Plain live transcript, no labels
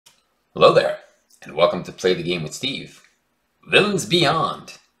Hello there, and welcome to Play the Game with Steve. Villains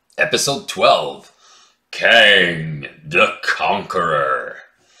Beyond, Episode 12, Kang the Conqueror.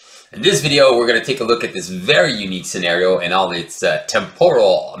 In this video, we're going to take a look at this very unique scenario and all its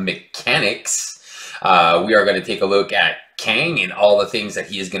temporal mechanics. We are going to take a look at Kang and all the things that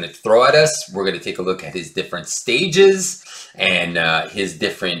he is going to throw at us. We're going to take a look at his different stages and his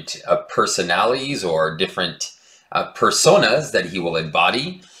different personalities or different personas that he will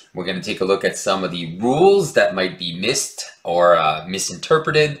embody. We're going to take a look at some of the rules that might be missed or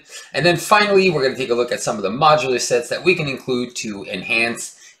misinterpreted. And then finally, we're going to take a look at some of the modular sets that we can include to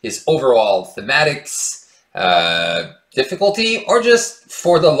enhance his overall thematics, difficulty, or just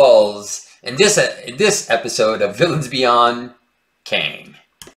for the lulz in this episode of Villains Beyond Kang.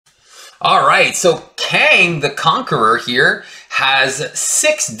 All right, so Kang the Conqueror here has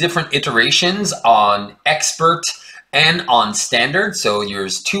 6 different iterations on Expert and on Standard. So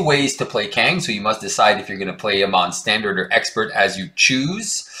there's 2 ways to play Kang, so you must decide if you're going to play him on Standard or Expert as you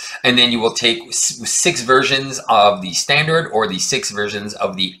choose. And then you will take 6 versions of the Standard or the 6 versions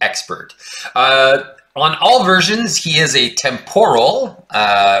of the Expert. On all versions, he is a temporal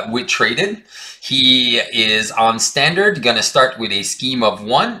with traded. He is on Standard, going to start with a scheme of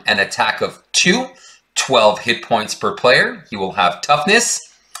 1, an attack of 2, 12 hit points per player. He will have toughness,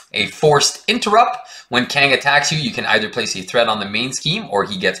 a forced interrupt. When Kang attacks you, you can either place a threat on the main scheme or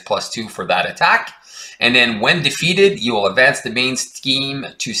he gets +2 for that attack. And then when defeated, you will advance the main scheme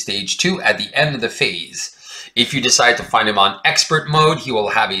to stage 2 at the end of the phase. If you decide to find him on Expert mode, he will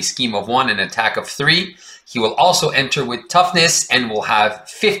have a scheme of 1 and an attack of 3. He will also enter with toughness and will have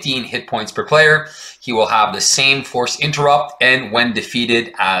 15 hit points per player. He will have the same force interrupt and when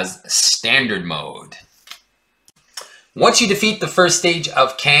defeated as Standard mode. Once you defeat the first stage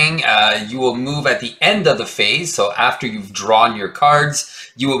of Kang, you will move at the end of the phase. So after you've drawn your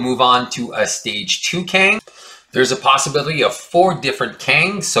cards, you will move on to a stage 2 Kang. There's a possibility of 4 different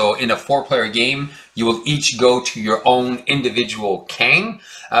Kangs. So in a 4-player game, you will each go to your own individual Kang.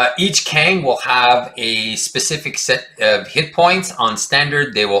 Each Kang will have a specific set of hit points. On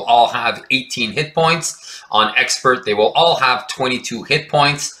Standard, they will all have 18 hit points. On Expert, they will all have 22 hit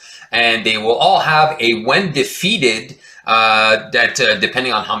points. And they will all have a when defeated,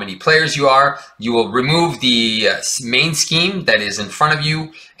 depending on how many players you are, you will remove the main scheme that is in front of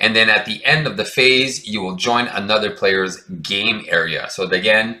you. And then at the end of the phase, you will join another player's game area. So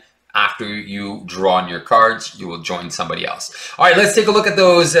again, after you draw on your cards, you will join somebody else. All right, let's take a look at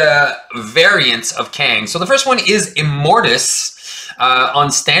those variants of Kang. So the first one is Immortus.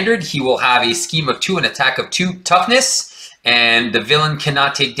 On Standard, he will have a scheme of 2, an attack of 2, toughness. And the villain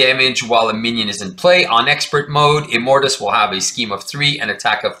cannot take damage while a minion is in play. On Expert mode, Immortus will have a scheme of 3, an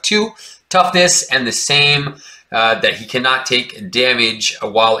attack of 2, toughness, and the same that he cannot take damage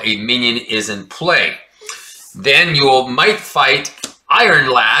while a minion is in play. Then you might fight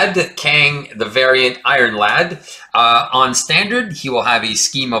Iron Lad, Kang the variant Iron Lad. On Standard, he will have a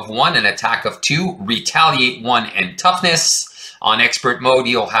scheme of 1, an attack of 2, retaliate 1, and toughness. On Expert mode,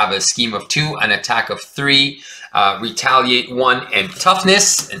 he'll have a scheme of 2, an attack of 3, retaliate 1, and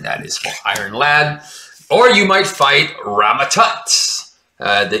toughness, and that is for Iron Lad. Or you might fight Ramatut,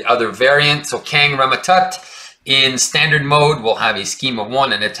 the other variant. So Kang Ramatut in Standard mode will have a scheme of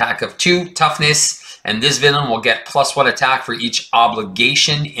 1, an attack of 2, toughness, and this villain will get +1 attack for each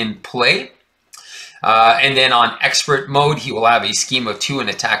obligation in play. And then on Expert mode, he will have a scheme of 2, an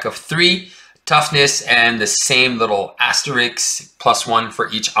attack of 3, toughness, and the same little asterisk, +1 for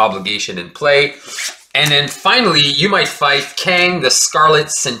each obligation in play. And then finally, you might fight Kang the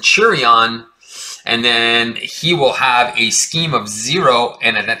Scarlet Centurion, and then he will have a scheme of 0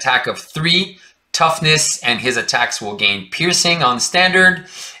 and an attack of 3, toughness, and his attacks will gain piercing on Standard,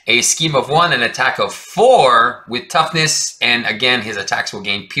 a scheme of 1, an attack of 4 with toughness, and again, his attacks will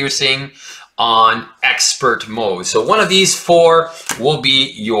gain piercing on Expert mode. So one of these 4 will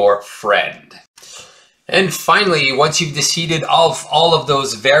be your friend. And finally, once you've defeated all of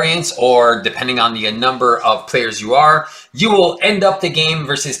those variants, or depending on the number of players you are, you will end up the game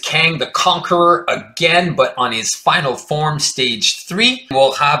versus Kang the Conqueror again, but on his final form, stage 3.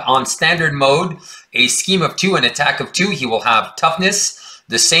 We'll have on Standard mode a scheme of 2, an attack of 2. He will have toughness,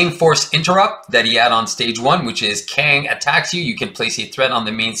 the same force interrupt that he had on stage 1, which is Kang attacks you, you can place a threat on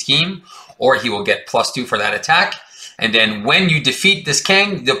the main scheme, or he will get +2 for that attack. And then when you defeat this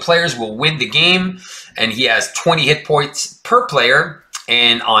Kang, the players will win the game, and he has 20 hit points per player.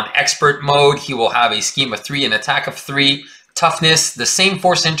 And on Expert mode, he will have a scheme of 3, an attack of 3, toughness, the same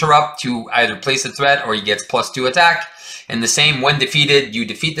force interrupt to either place a threat or he gets +2 attack. And the same when defeated, you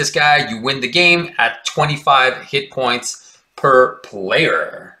defeat this guy, you win the game at 25 hit points per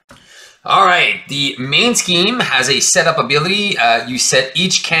player. All right, the main scheme has a setup ability. You set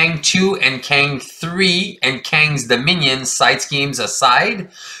each Kang 2 and Kang 3 and Kang's Dominion side schemes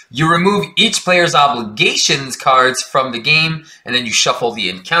aside. You remove each player's obligations cards from the game, and then you shuffle the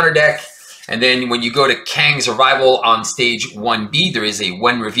encounter deck. And then when you go to Kang's Arrival on stage 1B, there is a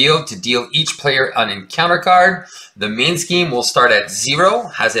when revealed to deal each player an encounter card. The main scheme will start at 0,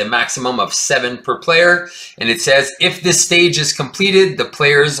 has a maximum of 7 per player, and it says if this stage is completed, the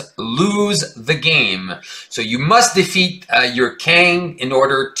players lose the game. So you must defeat your Kang in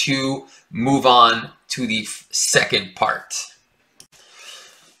order to move on to the second part.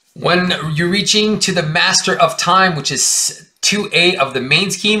 When you're reaching to the Master of Time, which is 2A of the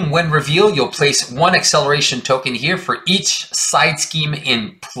main scheme, when revealed, you'll place 1 acceleration token here for each side scheme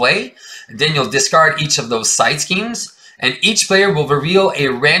in play. Then you'll discard each of those side schemes, and each player will reveal a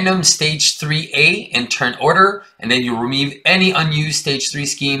random stage 3A in turn order, and then you'll remove any unused stage 3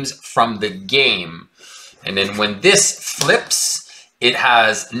 schemes from the game. And then when this flips, it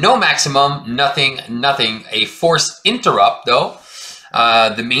has no maximum, nothing, a force interrupt though.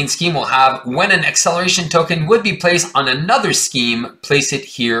 The main scheme will have when an acceleration token would be placed on another scheme, place it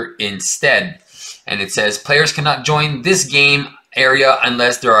here instead. And it says players cannot join this game area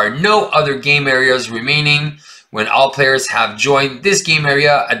unless there are no other game areas remaining. When all players have joined this game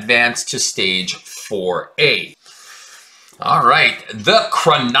area, advance to stage 4A. All right, the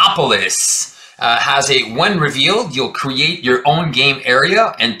Chronopolis has a when revealed, you'll create your own game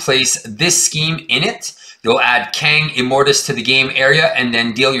area and place this scheme in it. You'll add Kang Immortus to the game area and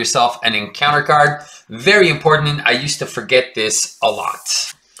then deal yourself an encounter card. Very important. I used to forget this a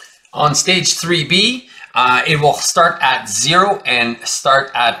lot. On stage 3B, it will start at 0 and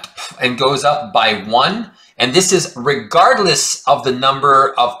goes up by 1. And this is regardless of the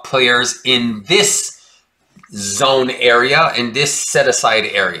number of players in this zone area, in this set aside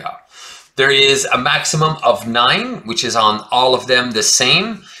area. There is a maximum of 9, which is on all of them the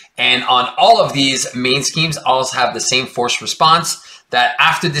same. And on all of these main schemes, all have the same force response, that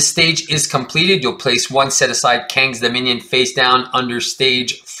after this stage is completed, you'll place 1 set aside Kang's Dominion face down under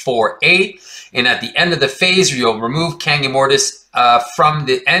stage 4A. And at the end of the phase, you'll remove Kang Immortus from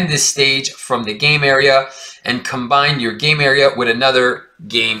the end this stage from the game area and combine your game area with another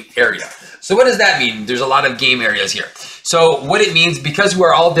game area. So what does that mean? There's a lot of game areas here. So what it means, because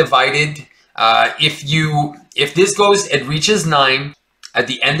we're all divided, if this goes, it reaches 9, at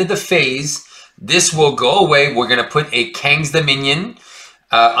the end of the phase, this will go away. We're going to put a Kang's Dominion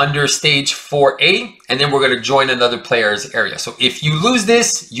under stage 4A, and then we're going to join another player's area. So if you lose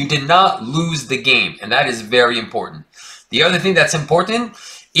this, you did not lose the game, and that is very important. The other thing that's important,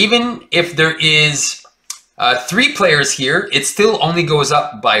 even if there is 3 players here, it still only goes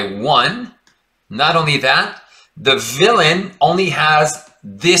up by 1. Not only that, the villain only has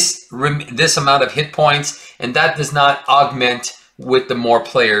this amount of hit points, and that does not augment with the more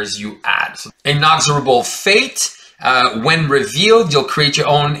players you add. So, Inexorable Fate, when revealed, you'll create your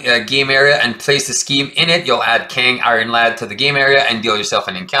own game area and place the scheme in it. You'll add Kang Iron Lad to the game area and deal yourself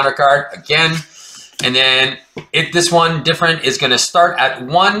an encounter card again. And then this one different is going to start at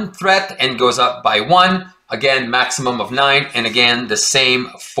 1 threat and goes up by 1. Again, maximum of 9. And again, the same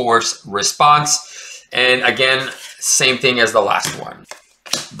force response. And again, same thing as the last one.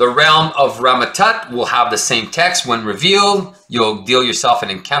 The Realm of Ramatut will have the same text. When revealed, you'll deal yourself an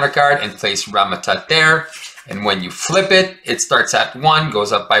encounter card and place Ramatut there. And when you flip it, it starts at 1,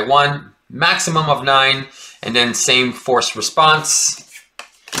 goes up by 1, maximum of 9, and then same force response.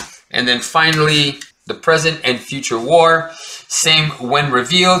 And then finally, the Present and Future War. Same when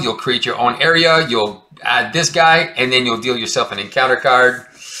revealed, you'll create your own area, you'll add this guy, and then you'll deal yourself an encounter card.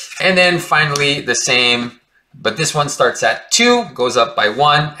 And then finally, the same, but this one starts at 2, goes up by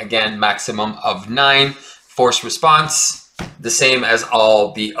 1, again, maximum of 9. Force response, the same as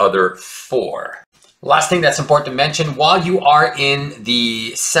all the other 4. Last thing that's important to mention, while you are in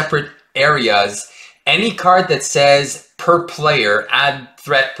the separate areas, any card that says per player, add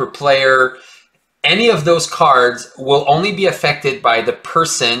threat per player, any of those cards will only be affected by the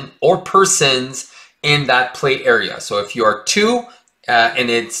person or persons in that play area. So if you are 2, and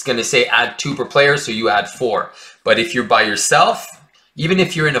it's going to say add 2 per player, so you add 4. But if you're by yourself, even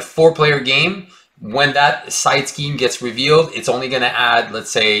if you're in a 4-player game, when that side scheme gets revealed, it's only going to add, let's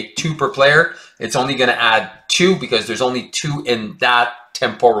say, 2 per player. It's only going to add 2 because there's only 2 in that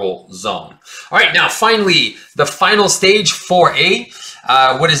temporal zone. All right, now finally, the final stage,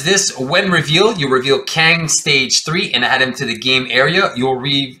 4A. What is this? When revealed, you reveal Kang stage 3 and add him to the game area. You'll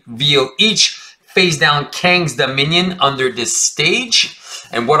reveal each face down Kang's Dominion under this stage.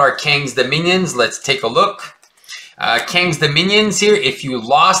 And what are Kang's Dominions? Let's take a look. Kang's Dominions here, if you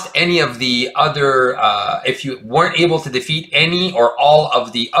lost any of the other, if you weren't able to defeat any or all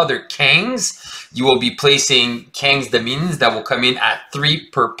of the other Kangs, you will be placing Kang's Dominions that will come in at 3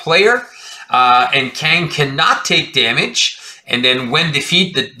 per player. And Kang cannot take damage. And then when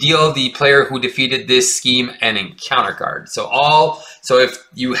defeat, deal the player who defeated this scheme an encounter card. So if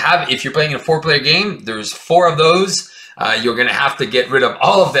you're playing a 4-player game, there's 4 of those. You're going to have to get rid of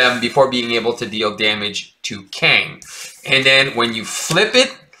all of them before being able to deal damage to Kang. And then when you flip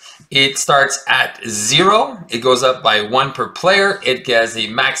it, it starts at 0. It goes up by 1 per player. It has a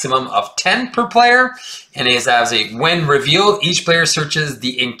maximum of 10 per player. And it has a when revealed, each player searches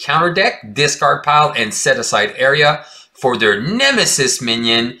the encounter deck, discard pile, and set aside area for their nemesis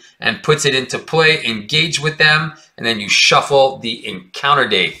minion and puts it into play, engage with them, and then you shuffle the encounter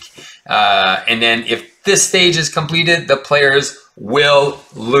deck. And then if this stage is completed, the players will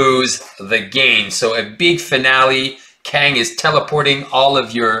lose the game. So a big finale. Kang is teleporting all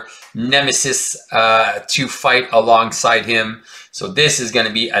of your nemesis to fight alongside him. So this is going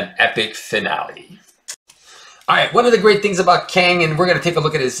to be an epic finale. All right, one of the great things about Kang, and we're going to take a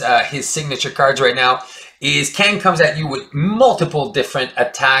look at his signature cards right now, is Kang comes at you with multiple different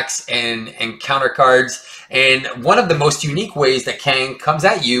attacks and counter cards. And one of the most unique ways that Kang comes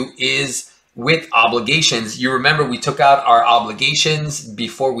at you is with obligations. You remember we took out our obligations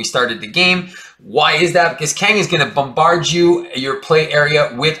before we started the game. Why is that? Because Kang is going to bombard your play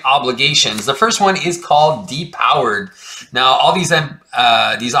area with obligations. The first one is called Depowered. Now, all these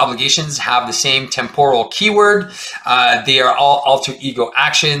obligations have the same temporal keyword. They are all alter ego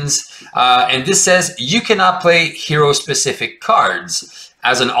actions. And this says you cannot play hero-specific cards.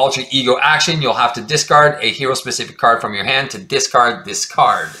 As an alter ego action, you'll have to discard a hero-specific card from your hand to discard this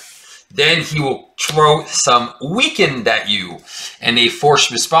card. Then he will throw some weakened at you. And a forced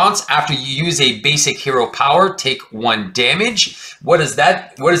response, after you use a basic hero power, take 1 damage. What is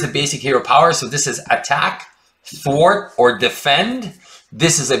that? What is the basic hero power? So this is attack, thwart, or defend.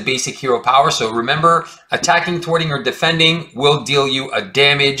 This is a basic hero power. So remember, attacking, thwarting, or defending will deal you a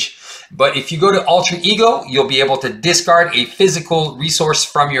damage. But if you go to alter ego, you'll be able to discard a physical resource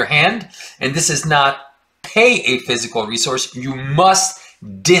from your hand. And this is not pay a physical resource. You must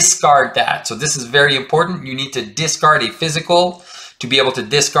discard that. So this is very important. You need to discard a physical to be able to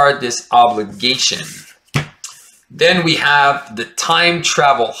discard this obligation. Then we have the time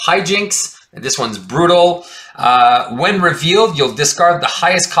travel hijinks. And this one's brutal. When revealed, you'll discard the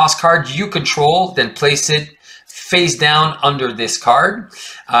highest cost card you control, then place it face down under this card.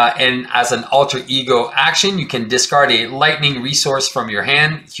 And as an alter ego action, you can discard a lightning resource from your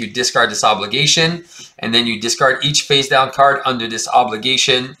hand. You discard this obligation, and then you discard each face down card under this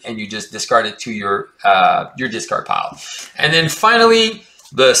obligation, and you just discard it to your discard pile. And then finally,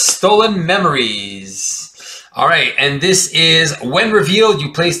 the stolen memories. All right, and this is when revealed,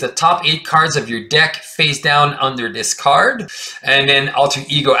 you place the top 8 cards of your deck face down under this card. And then alter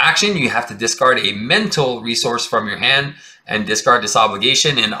ego action, you have to discard a mental resource from your hand and discard this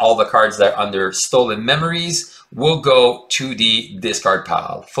obligation, and all the cards that are under stolen memories will go to the discard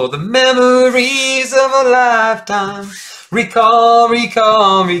pile. For the memories of a lifetime, recall,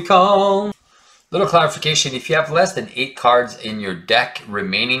 recall, recall. Little clarification, if you have less than 8 cards in your deck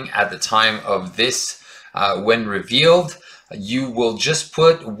remaining at the time of this, when revealed, you will just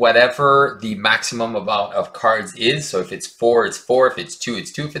put whatever the maximum amount of cards is. So if it's 4, it's 4. If it's 2,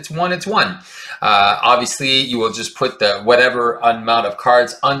 it's 2. If it's 1, it's 1. Obviously, you will just put the whatever amount of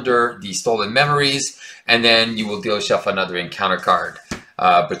cards under the stolen memories, and then you will deal yourself another encounter card.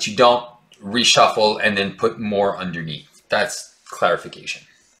 But you don't reshuffle and then put more underneath. That's clarification.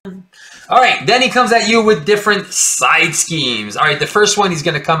 All right, then he comes at you with different side schemes. All right, the first one he's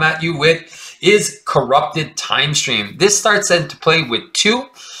going to come at you with is Corrupted Time Stream. This starts into play with 2.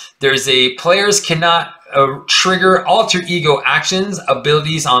 There's a players cannot trigger alter ego actions,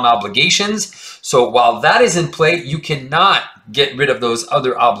 abilities on obligations. So while that is in play, you cannot get rid of those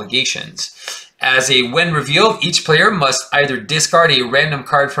other obligations. As a when revealed, each player must either discard a random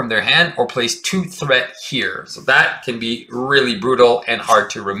card from their hand or place 2 threat here. So that can be really brutal and hard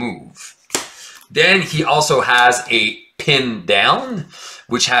to remove. Then he also has a pin down,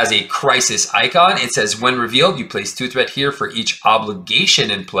 which has a crisis icon. It says when revealed, you place 2 threat here for each obligation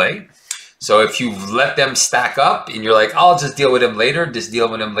in play. So if you let them stack up and you're like, I'll just deal with him later,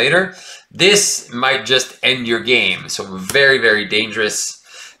 this might just end your game. So very, very dangerous.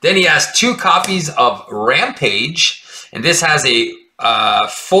 Then he has 2 copies of Rampage, and this has a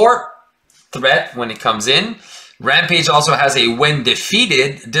 4 threat when it comes in. Rampage also has a when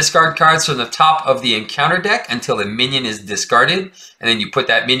defeated, discard cards from the top of the encounter deck until a minion is discarded. And then you put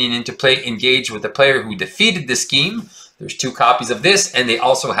that minion into play, engage with the player who defeated the scheme. There's 2 copies of this, and they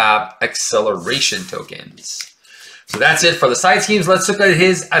also have acceleration tokens. So that's it for the side schemes. Let's look at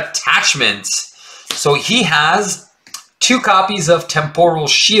his attachments. So he has 2 copies of Temporal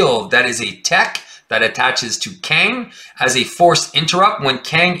Shield. That is a tech that attaches to Kang as a force interrupt when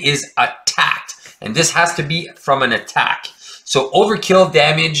Kang is attacked. And this has to be from an attack. So overkill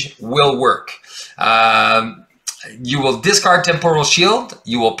damage will work. You will discard Temporal Shield.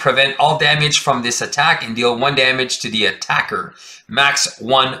 You will prevent all damage from this attack and deal 1 damage to the attacker. Max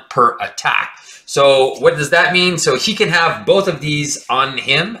 1 per attack. So what does that mean? So he can have both of these on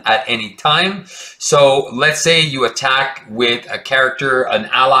him at any time. So let's say you attack with a character, an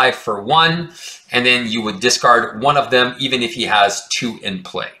ally for 1, and then you would discard 1 of them even if he has 2 in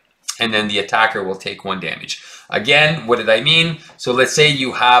play. And then the attacker will take 1 damage. Again, what did I mean? So let's say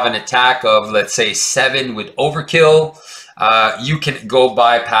you have an attack of, let's say, 7 with overkill. You can go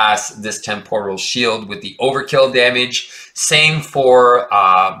bypass this Temporal Shield with the overkill damage. Same for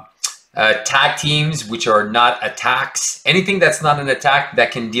tag teams, which are not attacks. Anything that's not an attack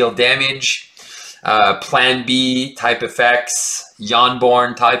that can deal damage. Plan B type effects,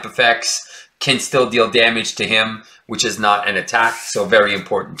 Yawnborn type effects can still deal damage to him, which is not an attack, so very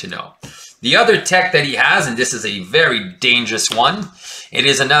important to know. The other tech that he has, and this is a very dangerous one, it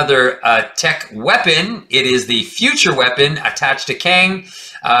is another tech weapon. It is the future weapon attached to Kang,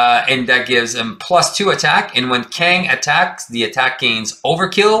 and that gives him +2 attack. And when Kang attacks, the attack gains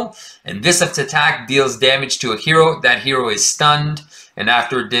overkill, and this attack deals damage to a hero. That hero is stunned, and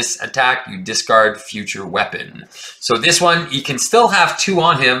after this attack, you discard future weapon. So this one, you can still have 2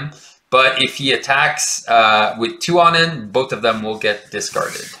 on him, but if he attacks with 2 on him, both of them will get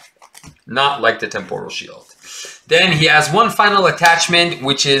discarded. Not like the Temporal Shield. Then he has 1 final attachment,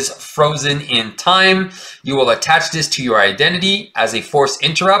 which is Frozen in Time. You will attach this to your identity as a force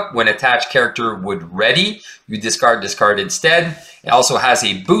interrupt. When attached character would ready, you discard instead. It also has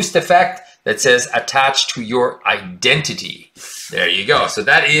a boost effect that says attach to your identity. There you go. So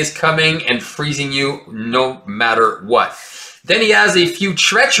that is coming and freezing you no matter what. Then he has a few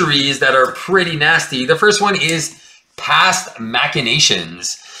treacheries that are pretty nasty. The first one is Past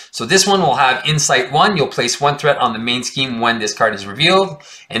Machinations. So this one will have Insight 1. You'll place 1 threat on the main scheme when this card is revealed.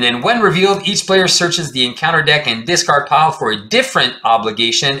 And then when revealed, each player searches the encounter deck and discard pile for a different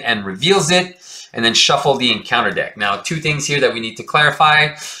obligation and reveals it, and then shuffle the encounter deck. Now, 2 things here that we need to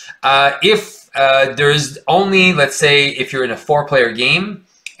clarify. If there's only, let's say, if you're in a 4-player game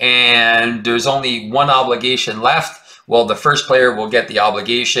and there's only 1 obligation left, well, the first player will get the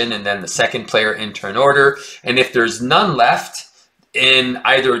obligation and then the second player in turn order. And if there's none left in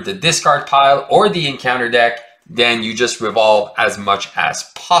either the discard pile or the encounter deck, then you just revolve as much as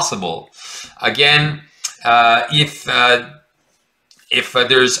possible. Again, if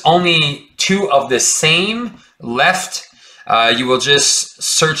there's only 2 of the same left, you will just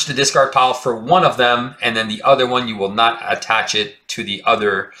search the discard pile for 1 of them, and then the other one you will not attach it to the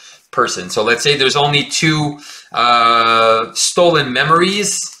other person. So let's say there's only 2 stolen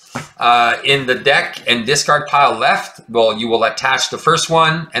memories in the deck and discard pile left. Well, you will attach the first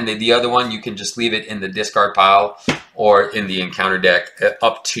one, and then the other one you can just leave it in the discard pile or in the encounter deck,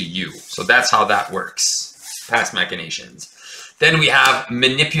 up to you. So that's how that works. Past Machinations. Then we have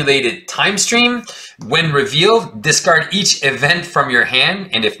Manipulated Time Stream. When revealed, discard each event from your hand,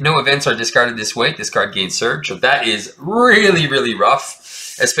 and if no events are discarded this way, this card gains Surge. So that is really, really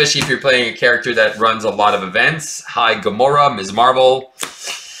rough, especially if you're playing a character that runs a lot of events. Hi, Gamora, Ms. Marvel.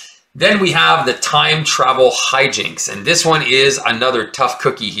 Then we have the Time Travel Hijinks, and this one is another tough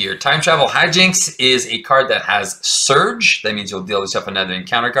cookie here. Time Travel Hijinks is a card that has Surge. That means you'll deal yourself another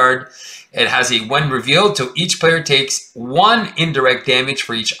encounter card. It has a when revealed, so each player takes 1 indirect damage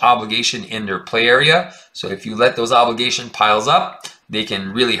for each obligation in their play area. So if you let those obligation piles up, they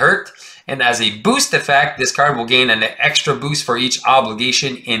can really hurt. And as a boost effect, this card will gain an extra boost for each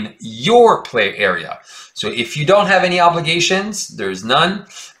obligation in your play area. So if you don't have any obligations, there's none.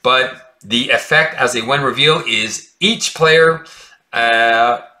 But the effect as a when reveal is each player,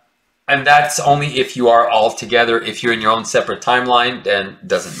 and that's only if you are all together. If you're in your own separate timeline, then it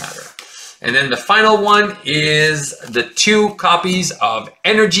doesn't matter. And then the final one is the 2 copies of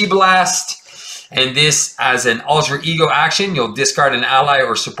Energy Blast. And this, as an alter ego action, you'll discard an ally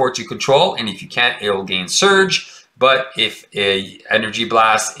or support you control. And if you can't, it will gain Surge. But if a Energy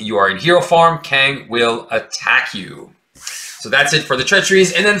Blast, you are in hero form, Kang will attack you. So that's it for the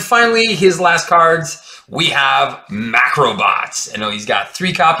treacheries. And then finally, his last cards. we have Macrobots. I know he's got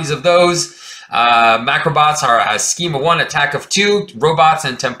 3 copies of those. Macrobots are a scheme of 1, attack of 2, robots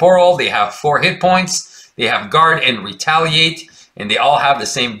and temporal. They have 4 hit points. They have guard and retaliate, and they all have the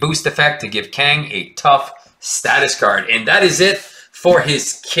same boost effect to give Kang a tough status card. And that is it for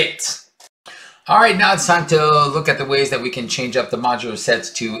his kit. All right, now it's time to look at the ways that we can change up the modular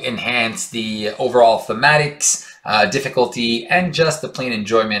sets to enhance the overall thematics, difficulty, and just the plain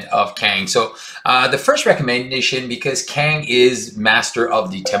enjoyment of Kang. So the first recommendation, because Kang is master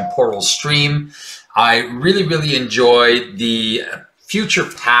of the temporal stream, I really enjoyed the Future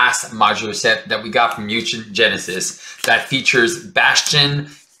Past modular set that we got from Mutant Genesis that features Bastion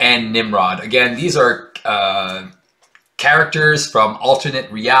and Nimrod. Again, these are characters from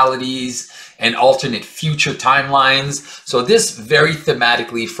alternate realities and alternate future timelines. So this very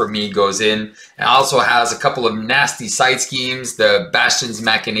thematically for me goes in. It also has a couple of nasty side schemes, the Bastion's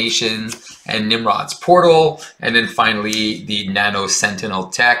Machination and Nimrod's Portal, and then finally the Nano Sentinel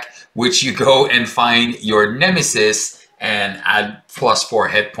tech, which you go and find your Nemesis and add +4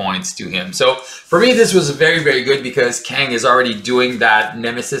 hit points to him. So for me, this was very good because Kang is already doing that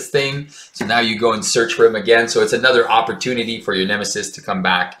Nemesis thing. So now you go and search for him again. So it's another opportunity for your Nemesis to come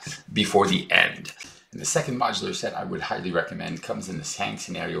back before the end. And the second modular set I would highly recommend comes in the Kang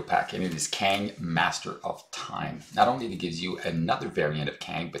scenario pack, and it is Kang Master of Time. Not only it gives you another variant of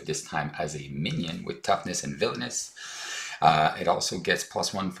Kang, but this time as a minion with toughness and villainous. It also gets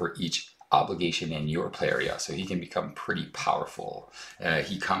 +1 for each obligation in your play area, so he can become pretty powerful.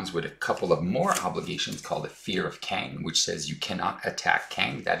 He comes with a couple of more obligations called the Fear of Kang, which says you cannot attack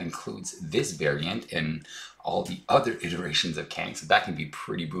Kang. That includes this variant and all the other iterations of Kang, so that can be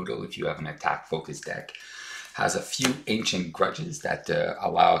pretty brutal if you have an attack focused deck. Has a few ancient grudges that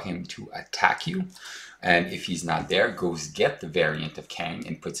allow him to attack you, and if he's not there, goes get the variant of Kang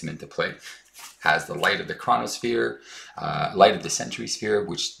and puts him into play. Has the Light of the Chronosphere, Light of the Century Sphere,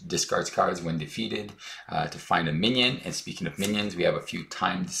 which discards cards when defeated to find a minion. And speaking of minions, we have a few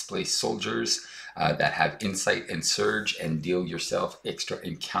time displaced soldiers that have Insight and Surge and deal yourself extra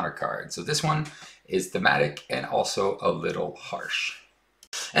encounter cards. So this one is thematic and also a little harsh.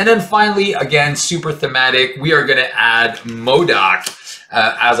 And then finally, again, super thematic, we are going to add MODOK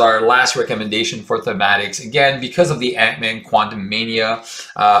as our last recommendation for thematics. Again, because of the Ant-Man Quantum Mania,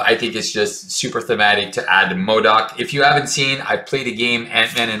 I think it's just super thematic to add MODOK. If you haven't seen, I played a game,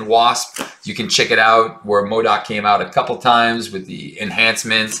 Ant-Man and Wasp. You can check it out, where MODOK came out a couple times with the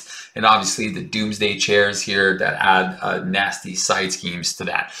enhancements, and obviously the Doomsday chairs here that add nasty side schemes to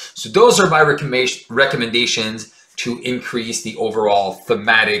that. So those are my recommendations to increase the overall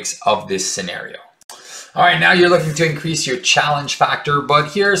thematics of this scenario. All right, now you're looking to increase your challenge factor, but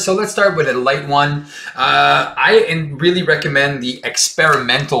here, so let's start with a light one. I really recommend the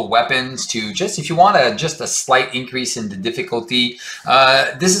experimental weapons to just, if you want just a slight increase in the difficulty.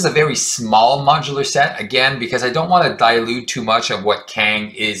 This is a very small modular set, again, because I don't want to dilute too much of what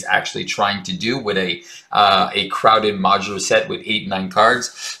Kang is actually trying to do with a crowded modular set with 8-9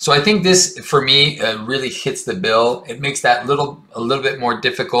 cards. So I think this, for me, really hits the bill. It makes that a little bit more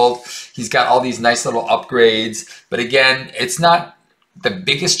difficult. He's got all these nice little upgrades, but again, it's not the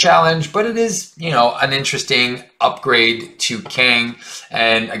biggest challenge, but it is, you know, an interesting upgrade to Kang,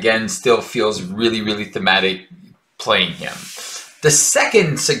 and again, still feels really thematic playing him. The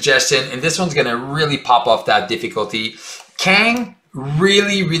second suggestion, and this one's gonna really pop off that difficulty, Kang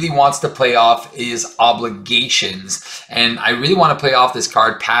really wants to play off is obligations, and I really want to play off this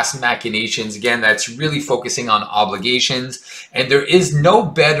card, Past Machinations. Again, that's really focusing on obligations, and there is no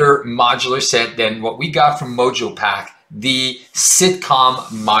better modular set than what we got from Mojo Pack, the Sitcom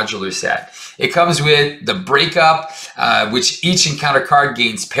modular set. It comes with the Breakup, which each encounter card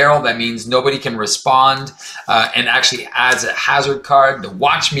gains peril. That means nobody can respond, and actually adds a hazard card. The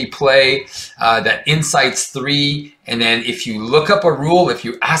Watch Me Play, that Insights 3. And then if you look up a rule, if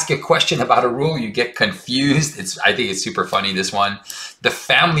you ask a question about a rule, you get confused. I think it's super funny, this one. The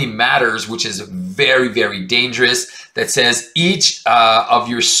Family Matters, which is very dangerous, that says each of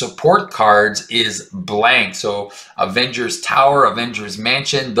your support cards is blank. So Avengers Tower, Avengers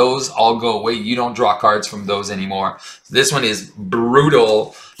Mansion, those all go away. You don't draw cards from those anymore. So this one is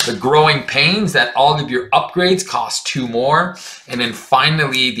brutal. The Growing Pains, that all of your upgrades cost 2 more. And then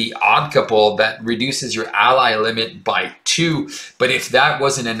finally, the Odd Couple, that reduces your ally limit by 2. But if that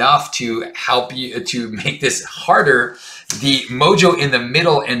wasn't enough to help you to make this harder, The mojo in the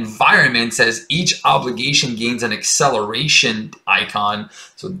middle environment says each obligation gains an acceleration icon.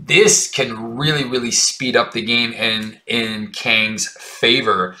 So this can really speed up the game in Kang's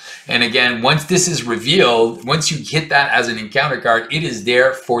favor. And again, once this is revealed, once you hit that as an encounter card, it is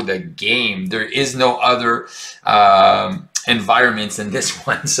there for the game. There is no other environments in this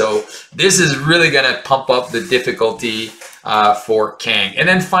one. So this is really going to pump up the difficulty for Kang. And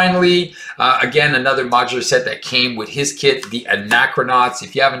then finally, again, another modular set that came with his kit, the Anachronauts.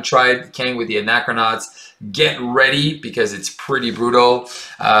 If you haven't tried Kang with the Anachronauts, get ready because it's pretty brutal.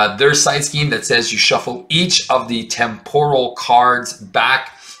 Their side scheme that says you shuffle each of the temporal cards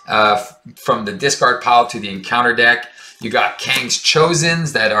back from the discard pile to the encounter deck. You got Kang's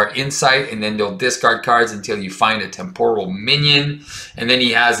Chosens that are inside, and then they'll discard cards until you find a temporal minion. And then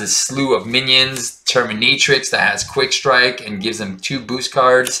he has his slew of minions, Terminatrix that has Quick Strike and gives him 2 boost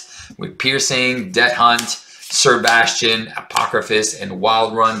cards with Piercing, Death Hunt, Sir Bastion, Apocryphus, and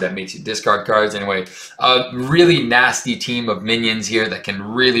Wild Run that makes you discard cards. Anyway, a really nasty team of minions here that can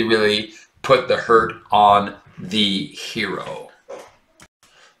really put the hurt on the hero.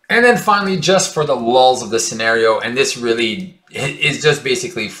 And then finally, just for the lulz of the scenario, and this really is just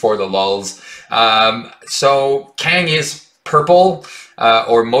basically for the lulz. So Kang is purple,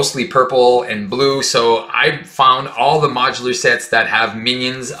 or mostly purple and blue. So I found all the modular sets that have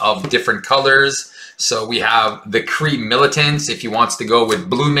minions of different colors. So we have the Kree Militants, if he wants to go with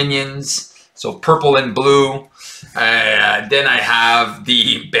blue minions. So purple and blue. Then I have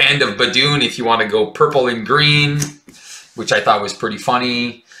the Band of Badoon, if you want to go purple and green, which I thought was pretty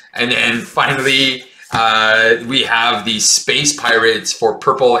funny. And then finally, we have the Space Pirates for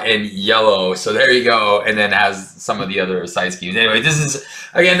purple and yellow. So there you go. And then has some of the other side schemes. Anyway, this is,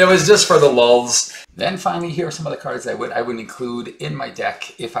 again, that was just for the lulz. Then finally, here are some of the cards I would include in my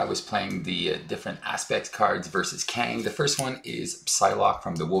deck if I was playing the different aspects cards versus Kang. The first one is Psylocke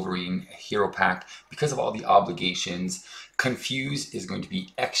from the Wolverine Hero Pack. Because of all the obligations, Confuse is going to be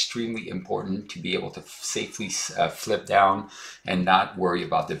extremely important to be able to safely flip down and not worry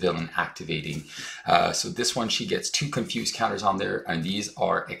about the villain activating. So this one, she gets 2 Confuse counters on there, and these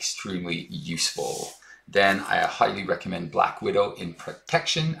are extremely useful. Then I highly recommend Black Widow in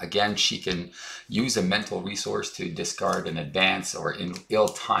Protection. Again, she can use a mental resource to discard an advance or an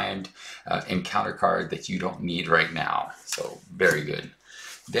ill-timed encounter card that you don't need right now. So very good.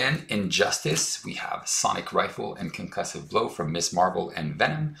 Then in Justice, we have Sonic Rifle and Concussive Blow from Miss Marvel and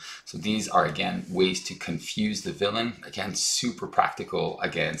Venom. So these are, again, ways to confuse the villain. Again, super practical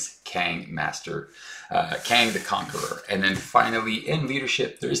against Kang the Conqueror. And then finally, in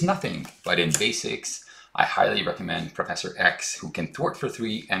Leadership, there's nothing. But in Basics, I highly recommend Professor X, who can thwart for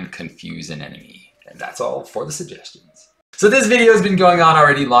 3 and confuse an enemy. And that's all for the suggestions. So this video has been going on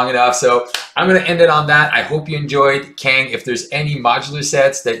already long enough, so I'm going to end it on that. I hope you enjoyed Kang. If there's any modular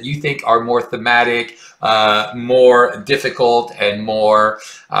sets that you think are more thematic, more difficult, and more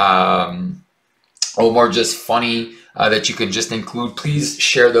just funny, that you can just include, please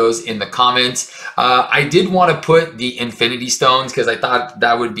share those in the comments. I did want to put the Infinity Stones because I thought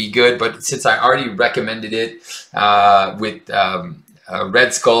that would be good, but since I already recommended it with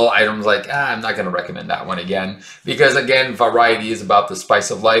Red Skull, I was like, I'm not going to recommend that one again, because again, variety is about the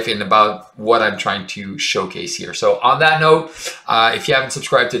spice of life and about what I'm trying to showcase here. So on that note, if you haven't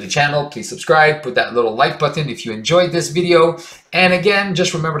subscribed to the channel, please subscribe, put that little like button if you enjoyed this video. And again,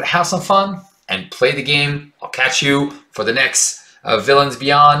 just remember to have some fun and play the game. I'll catch you for the next Villains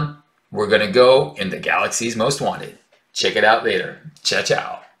Beyond. We're going to go in the Galaxy's Most Wanted. Check it out later. Ciao,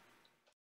 ciao.